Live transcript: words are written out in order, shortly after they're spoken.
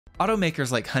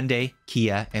Automakers like Hyundai,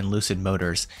 Kia, and Lucid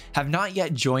Motors have not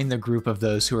yet joined the group of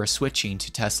those who are switching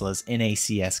to Tesla's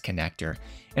NACS connector.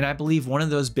 And I believe one of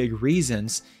those big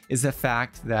reasons is the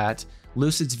fact that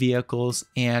Lucid's vehicles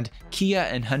and Kia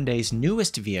and Hyundai's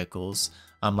newest vehicles,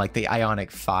 like the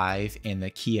Ioniq 5 and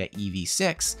the Kia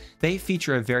EV6, they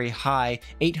feature a very high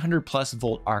 800 plus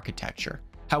volt architecture.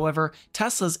 However,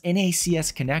 Tesla's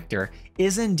NACS connector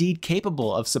is indeed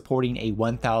capable of supporting a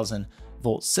 1000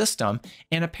 volt system,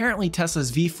 and apparently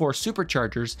Tesla's V4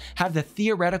 superchargers have the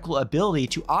theoretical ability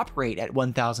to operate at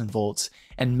 1000 volts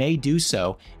and may do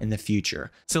so in the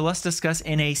future. So let's discuss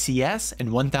NACS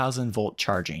and 1000 volt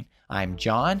charging. I'm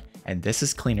John, and this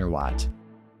is Cleanerwatt.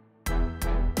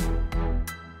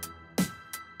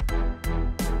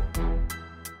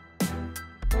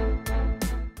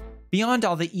 Beyond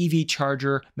all the EV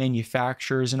charger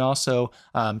manufacturers and also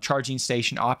charging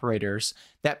station operators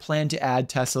that plan to add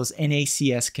Tesla's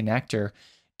NACS connector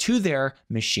to their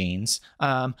machines,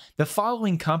 the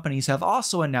following companies have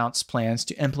also announced plans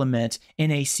to implement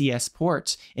NACS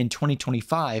ports in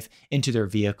 2025 into their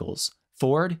vehicles: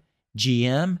 Ford,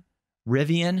 GM,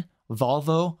 Rivian,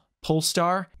 Volvo,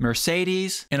 Polestar,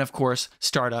 Mercedes, and of course,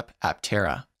 startup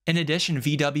Aptera. In addition,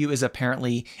 VW is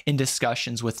apparently in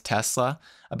discussions with Tesla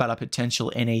about a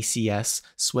potential NACS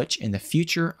switch in the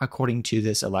future, according to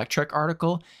this Electrek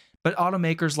article. But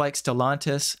automakers like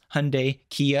Stellantis, Hyundai,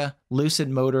 Kia, Lucid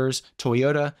Motors,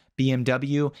 Toyota,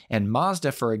 BMW, and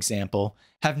Mazda, for example,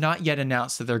 have not yet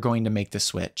announced that they're going to make the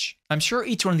switch. I'm sure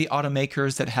each one of the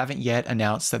automakers that haven't yet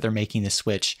announced that they're making the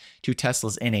switch to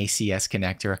Tesla's NACS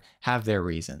connector have their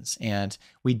reasons. And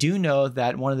we do know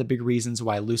that one of the big reasons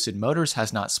why Lucid Motors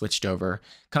has not switched over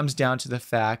comes down to the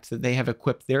fact that they have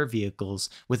equipped their vehicles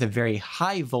with a very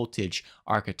high voltage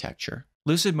architecture.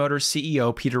 Lucid Motors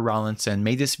CEO Peter Rawlinson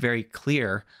made this very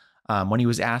clear when he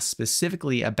was asked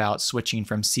specifically about switching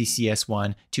from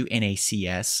CCS1 to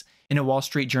NACS in a Wall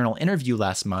Street Journal interview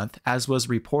last month, as was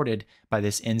reported by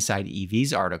this Inside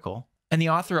EVs article. And the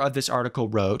author of this article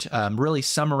wrote, really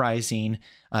summarizing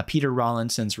Peter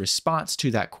Rawlinson's response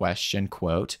to that question,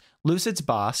 quote, "Lucid's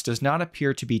boss does not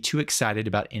appear to be too excited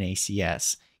about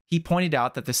NACS. He pointed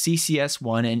out that the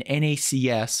CCS1 and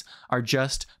NACS are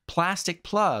just plastic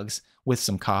plugs with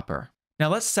some copper." Now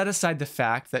let's set aside the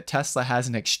fact that Tesla has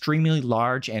an extremely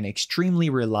large and extremely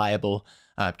reliable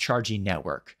charging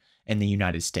network in the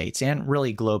United States and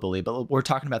really globally, but we're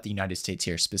talking about the United States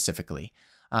here specifically.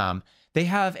 They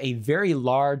have a very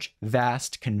large,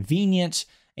 vast, convenient,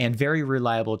 and very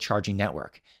reliable charging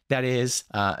network that is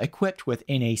equipped with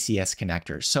NACS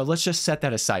connectors. So let's just set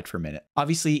that aside for a minute.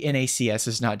 Obviously, NACS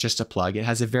is not just a plug. It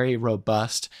has a very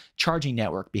robust charging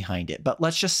network behind it. But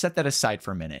let's just set that aside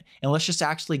for a minute. And let's just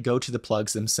actually go to the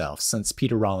plugs themselves, since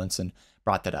Peter Rawlinson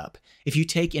brought that up. If you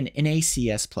take an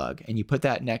NACS plug and you put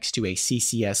that next to a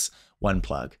CCS1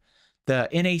 plug, the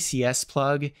NACS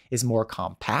plug is more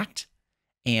compact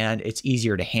and it's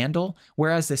easier to handle,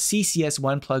 whereas the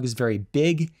CCS1 plug is very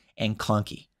big and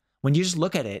clunky. When you just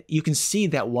look at it, you can see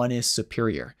that one is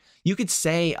superior. You could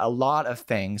say a lot of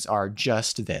things are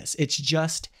just this. It's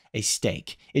just a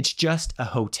steak. It's just a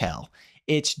hotel.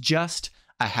 It's just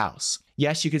a house.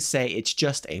 Yes, you could say it's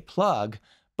just a plug,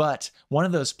 but one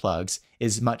of those plugs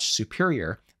is much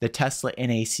superior, the Tesla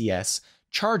NACS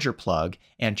charger plug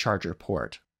and charger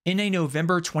port. In a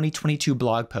November 2022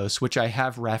 blog post, which I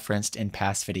have referenced in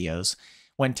past videos,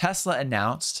 when Tesla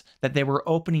announced that they were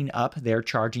opening up their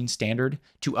charging standard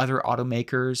to other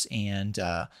automakers and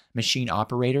machine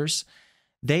operators,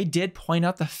 they did point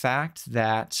out the fact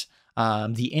that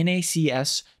the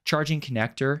NACS charging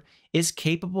connector is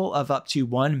capable of up to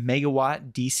 1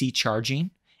 megawatt DC charging,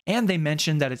 and they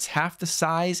mentioned that it's half the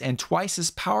size and twice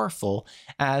as powerful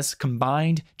as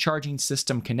combined charging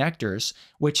system connectors,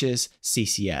 which is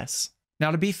CCS.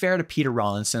 Now, to be fair to Peter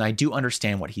Rawlinson, I do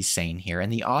understand what he's saying here,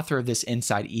 and the author of this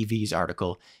Inside EVs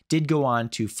article did go on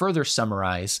to further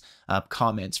summarize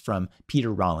comments from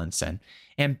Peter Rawlinson.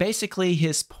 And basically,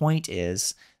 his point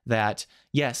is that,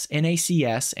 yes,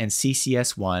 NACS and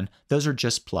CCS1, those are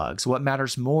just plugs. What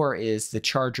matters more is the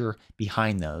charger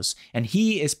behind those. And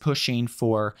he is pushing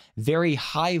for very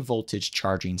high voltage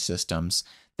charging systems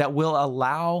that will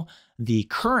allow the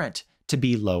current to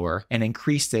be lower and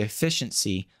increase the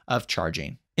efficiency of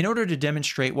charging. In order to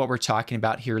demonstrate what we're talking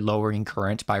about here, lowering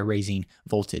current by raising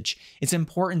voltage, it's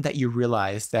important that you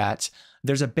realize that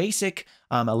there's a basic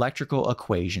electrical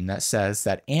equation that says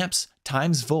that amps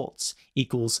times volts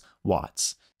equals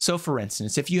watts. So for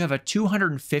instance, if you have a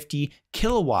 250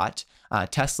 kilowatt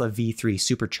Tesla V3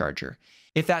 supercharger,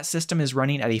 if that system is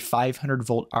running at a 500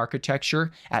 volt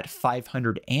architecture at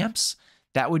 500 amps,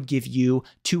 that would give you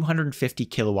 250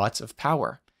 kilowatts of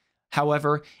power.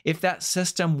 However, if that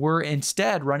system were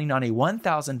instead running on a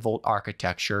 1000 volt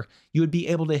architecture, you would be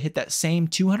able to hit that same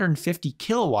 250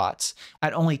 kilowatts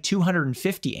at only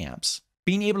 250 amps.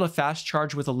 Being able to fast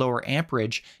charge with a lower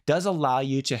amperage does allow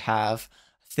you to have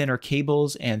thinner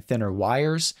cables and thinner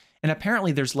wires, and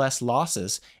apparently there's less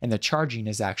losses, and the charging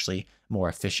is actually more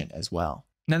efficient as well.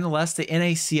 Nonetheless, the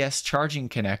NACS charging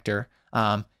connector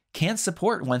can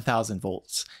support 1000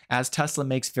 volts, as Tesla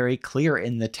makes very clear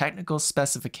in the technical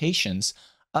specifications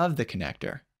of the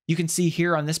connector. You can see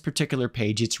here on this particular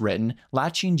page it's written,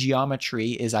 latching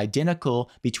geometry is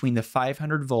identical between the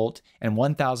 500 volt and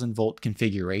 1000 volt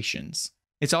configurations.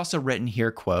 It's also written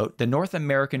here, quote, the North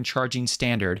American charging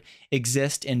standard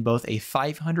exists in both a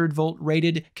 500 volt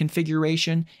rated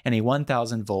configuration and a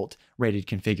 1000 volt rated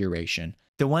configuration.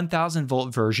 The 1000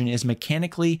 volt version is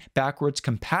mechanically backwards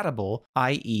compatible,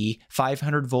 i.e.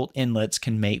 500 volt inlets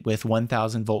can mate with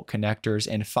 1000 volt connectors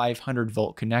and 500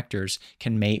 volt connectors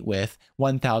can mate with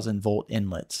 1000 volt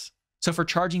inlets. So for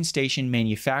charging station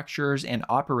manufacturers and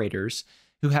operators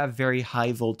who have very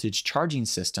high voltage charging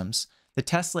systems, the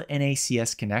Tesla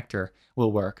NACS connector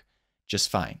will work just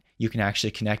fine. You can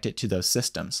actually connect it to those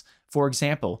systems. For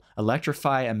example,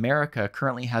 Electrify America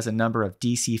currently has a number of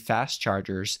DC fast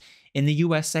chargers in the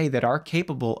USA that are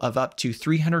capable of up to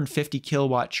 350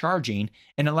 kilowatt charging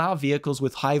and allow vehicles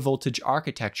with high voltage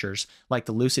architectures like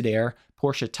the Lucid Air,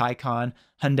 Porsche Taycan,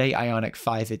 Hyundai Ioniq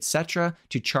 5, etc.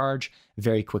 to charge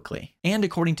very quickly. And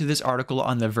according to this article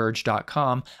on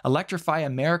TheVerge.com, Electrify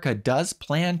America does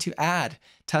plan to add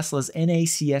Tesla's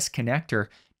NACS connector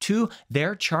to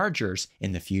their chargers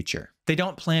in the future. They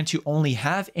don't plan to only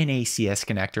have NACS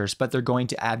connectors, but they're going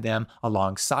to add them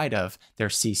alongside of their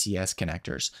CCS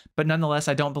connectors. But nonetheless,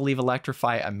 I don't believe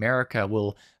Electrify America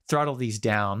will throttle these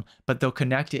down, but they'll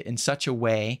connect it in such a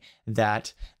way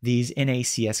that these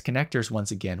NACS connectors, once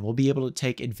again, will be able to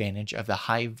take advantage of the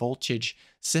high voltage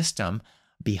system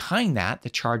behind that,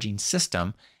 the charging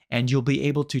system, and you'll be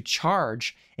able to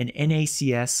charge an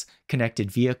NACS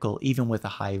connected vehicle even with a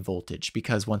high voltage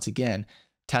because, once again,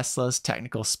 Tesla's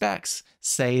technical specs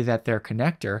say that their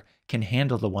connector can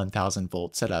handle the 1000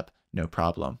 volt setup no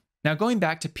problem. Now, going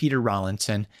back to Peter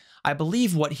Rawlinson, I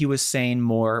believe what he was saying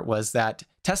more was that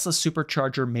Tesla's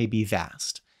supercharger may be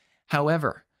vast.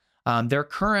 However, their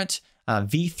current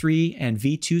V3 and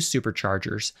V2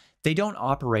 superchargers, they don't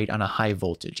operate on a high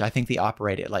voltage. I think they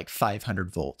operate at like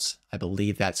 500 volts. I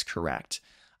believe that's correct,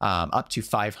 up to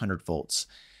 500 volts.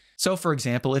 So for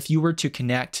example, if you were to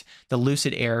connect the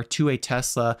Lucid Air to a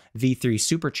Tesla V3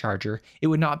 supercharger, it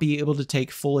would not be able to take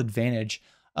full advantage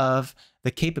of the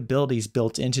capabilities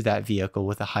built into that vehicle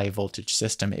with a high voltage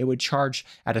system. It would charge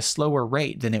at a slower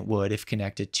rate than it would if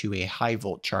connected to a high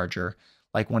volt charger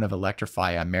like one of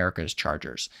Electrify America's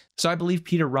chargers. So I believe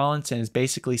Peter Rawlinson is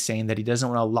basically saying that he doesn't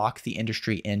want to lock the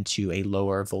industry into a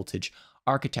lower voltage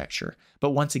architecture.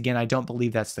 But once again, I don't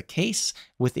believe that's the case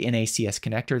with the NACS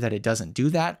connector, that it doesn't do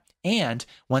that. And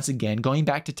once again, going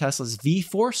back to Tesla's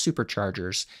V4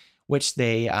 superchargers, which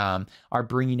they are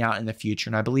bringing out in the future,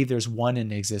 and I believe there's one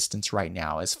in existence right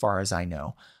now, as far as I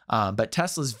know. But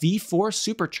Tesla's V4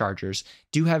 superchargers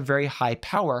do have very high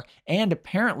power and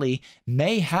apparently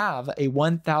may have a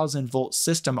 1000 volt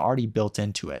system already built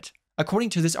into it.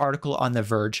 According to this article on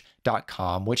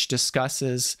TheVerge.com, which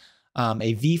discusses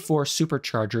a V4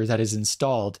 supercharger that is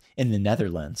installed in the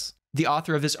Netherlands. The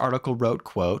author of this article wrote,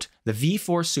 quote, the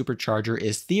V4 supercharger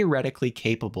is theoretically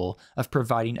capable of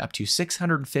providing up to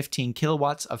 615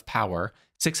 kilowatts of power,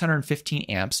 615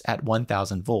 amps at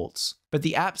 1000 volts. But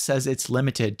the app says it's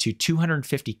limited to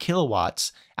 250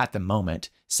 kilowatts at the moment,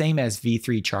 same as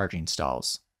V3 charging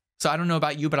stalls. So I don't know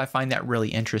about you, but I find that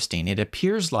really interesting. It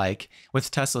appears like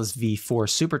with Tesla's V4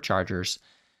 superchargers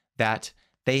that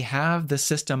they have the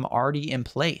system already in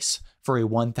place for a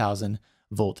 1000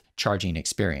 volt charging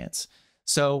experience.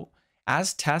 So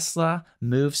as Tesla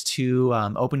moves to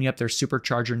opening up their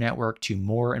supercharger network to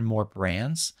more and more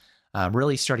brands,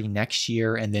 really starting next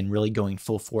year and then really going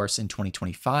full force in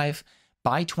 2025,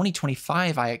 by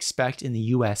 2025, I expect in the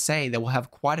USA that we'll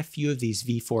have quite a few of these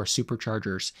V4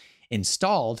 superchargers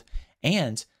installed,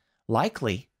 and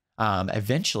likely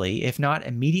eventually, if not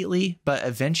immediately, but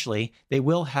eventually, they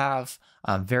will have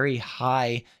very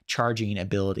high charging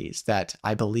abilities that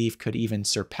I believe could even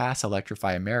surpass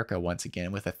Electrify America once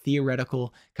again with a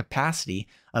theoretical capacity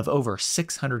of over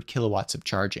 600 kilowatts of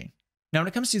charging. Now, when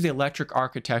it comes to the electric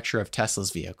architecture of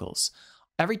Tesla's vehicles,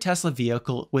 every Tesla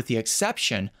vehicle, with the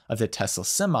exception of the Tesla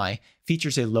Semi,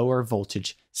 features a lower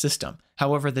voltage system.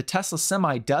 However, the Tesla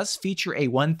Semi does feature a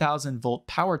 1000 volt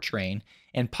powertrain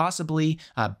and possibly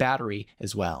a battery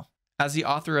as well. As the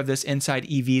author of this Inside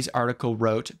EVs article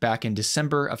wrote back in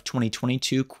December of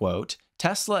 2022, quote,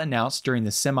 Tesla announced during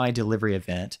the semi-delivery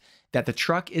event that the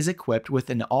truck is equipped with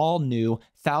an all-new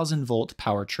 1,000-volt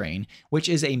powertrain, which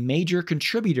is a major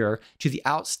contributor to the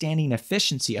outstanding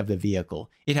efficiency of the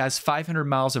vehicle. It has 500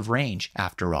 miles of range,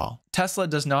 after all. Tesla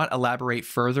does not elaborate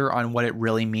further on what it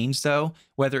really means, though,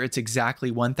 whether it's exactly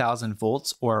 1,000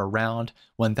 volts or around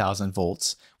 1,000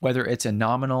 volts, whether it's a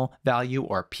nominal value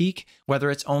or peak, whether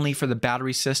it's only for the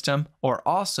battery system or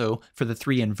also for the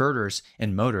 3 inverters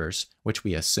and motors, which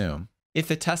we assume. If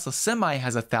the Tesla Semi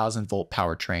has a 1,000-volt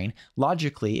powertrain,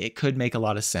 logically it could make a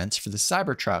lot of sense for the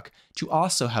Cybertruck to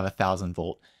also have a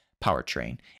 1,000-volt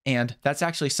powertrain. And that's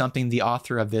actually something the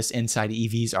author of this Inside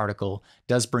EVs article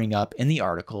does bring up in the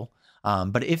article.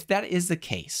 But if that is the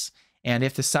case, and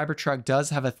if the Cybertruck does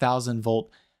have a 1,000-volt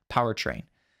powertrain,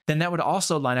 then that would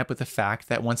also line up with the fact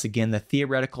that, once again, the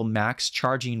theoretical max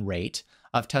charging rate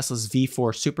of Tesla's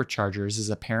V4 superchargers is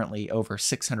apparently over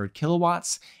 600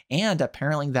 kilowatts, and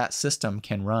apparently that system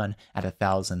can run at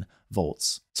 1,000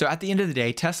 volts. So at the end of the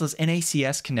day, Tesla's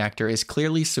NACS connector is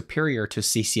clearly superior to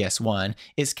CCS1,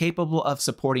 is capable of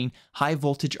supporting high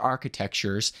voltage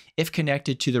architectures if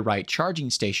connected to the right charging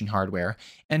station hardware,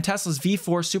 and Tesla's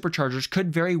V4 superchargers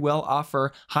could very well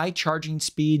offer high charging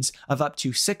speeds of up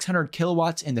to 600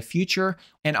 kilowatts in the future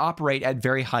and operate at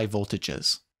very high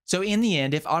voltages. So in the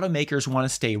end, if automakers want to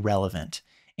stay relevant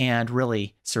and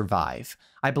really survive,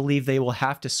 I believe they will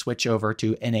have to switch over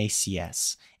to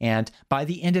NACS. And by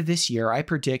the end of this year, I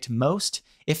predict most,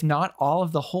 if not all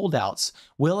of the holdouts,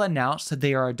 will announce that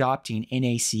they are adopting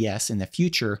NACS in the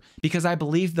future, because I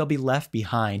believe they'll be left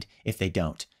behind if they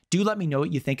don't. Do let me know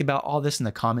what you think about all this in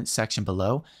the comments section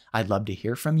below. I'd love to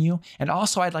hear from you. And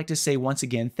also, I'd like to say once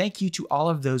again, thank you to all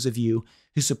of those of you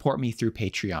who support me through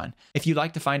Patreon. If you'd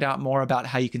like to find out more about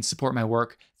how you can support my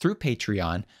work through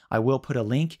Patreon, I will put a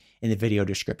link in the video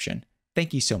description.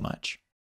 Thank you so much.